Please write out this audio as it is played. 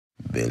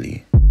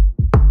Billie.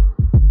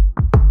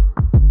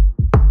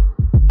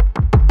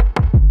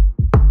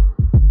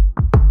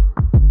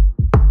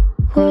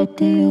 What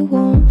do you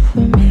want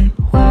from me?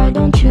 Why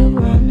don't you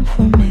run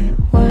from me?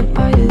 What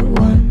are you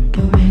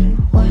wondering?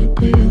 What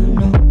do you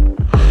know?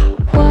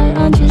 Why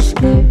aren't you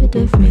scared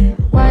of me?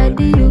 Why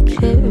do you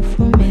care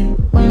for me?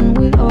 When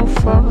we all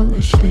fall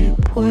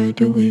asleep, where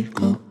do we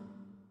go?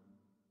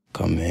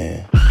 Come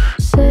here.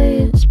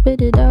 Say it,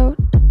 spit it out.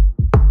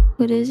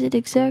 What is it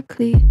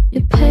exactly?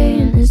 Your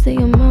pain is the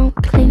amount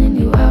cleaning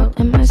you out.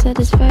 Am I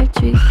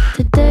satisfactory?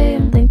 Today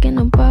I'm thinking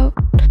about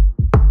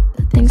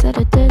the things that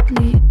are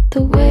deadly.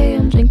 The way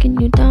I'm drinking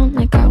you down,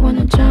 like I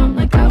wanna drown,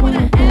 like I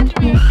wanna end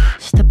me.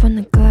 Step on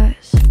the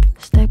glass,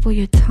 staple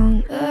your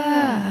tongue.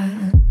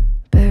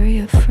 Bury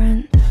a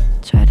friend,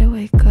 try to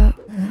wake up.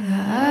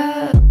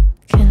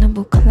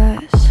 Cannibal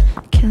class,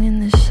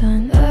 killing the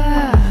sun.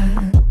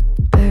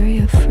 Bury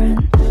a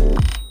friend,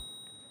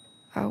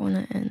 I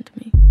wanna end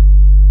me.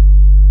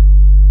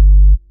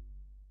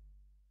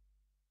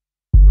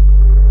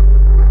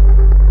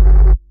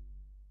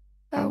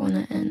 I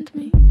wanna end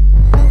me.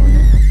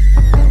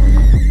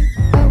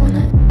 I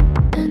wanna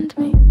end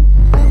me.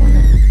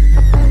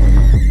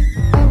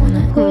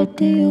 What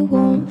do you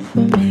want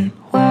from me?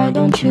 Why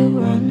don't you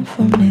run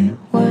from me?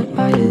 What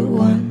are you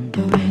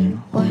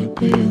wondering? What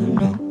do you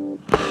know?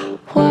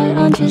 Why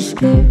aren't you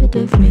scared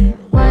of me?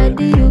 Why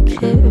do you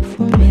care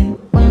for me?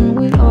 When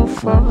we all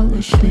fall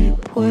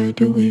asleep, where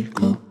do we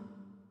go?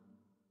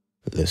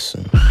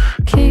 Listen.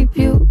 Keep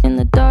you in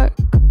the dark.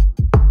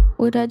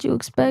 What had you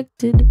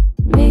expected?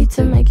 Me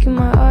to make you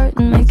my art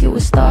and make you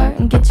a star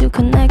and get you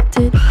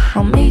connected.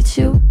 I'll meet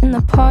you in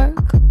the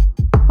park.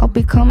 I'll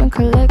be calm and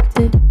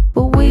collected.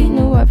 But we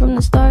knew right from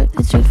the start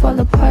that you'd fall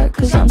apart,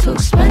 cause I'm too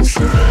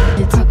expensive.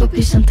 Your talk would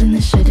be something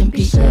that shouldn't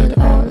be said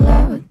out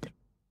loud.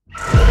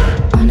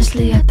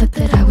 Honestly, I thought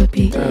that I would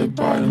be dead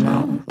by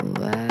now.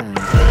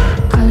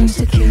 Wow. Calling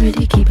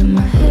security, keeping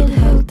my head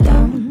held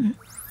down.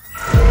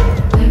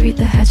 Bury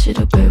the hatchet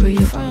or bury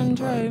your friend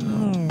right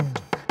now.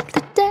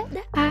 The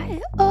debt I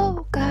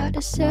owe,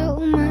 gotta sell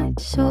my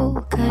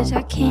soul, cause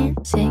I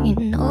can't say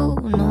no,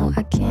 no,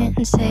 I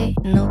can't say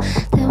no.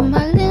 Then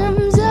my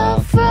limbs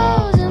are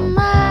frozen,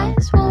 my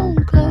eyes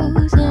won't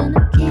close, and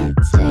I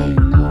can't say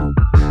no,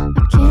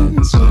 I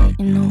can't say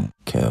no.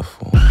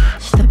 Careful.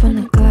 Step on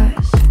the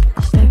glass,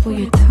 staple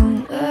your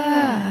tongue.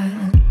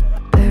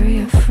 Bury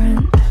a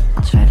friend,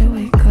 try to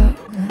wake up.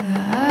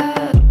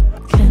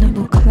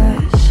 Cannibal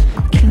class,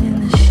 killing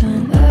the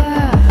sun.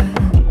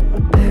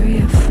 Bury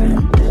a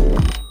friend,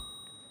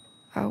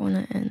 I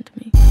wanna end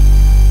me.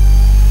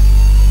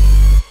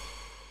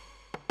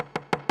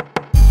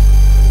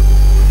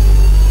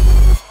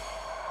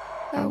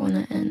 I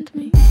wanna end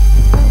me.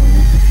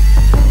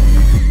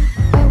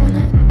 I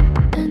wanna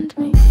end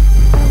me.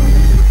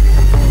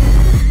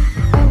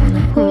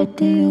 What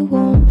do you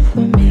want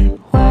from me?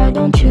 Why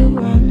don't you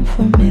run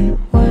from me?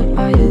 What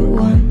are you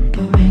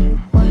wondering?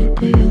 What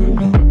do you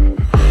know?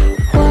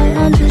 Why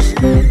aren't you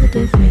scared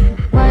of me?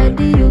 Why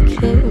do you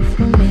care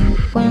for me?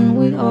 When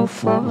we all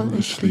fall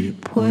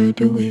asleep, where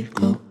do we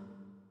go?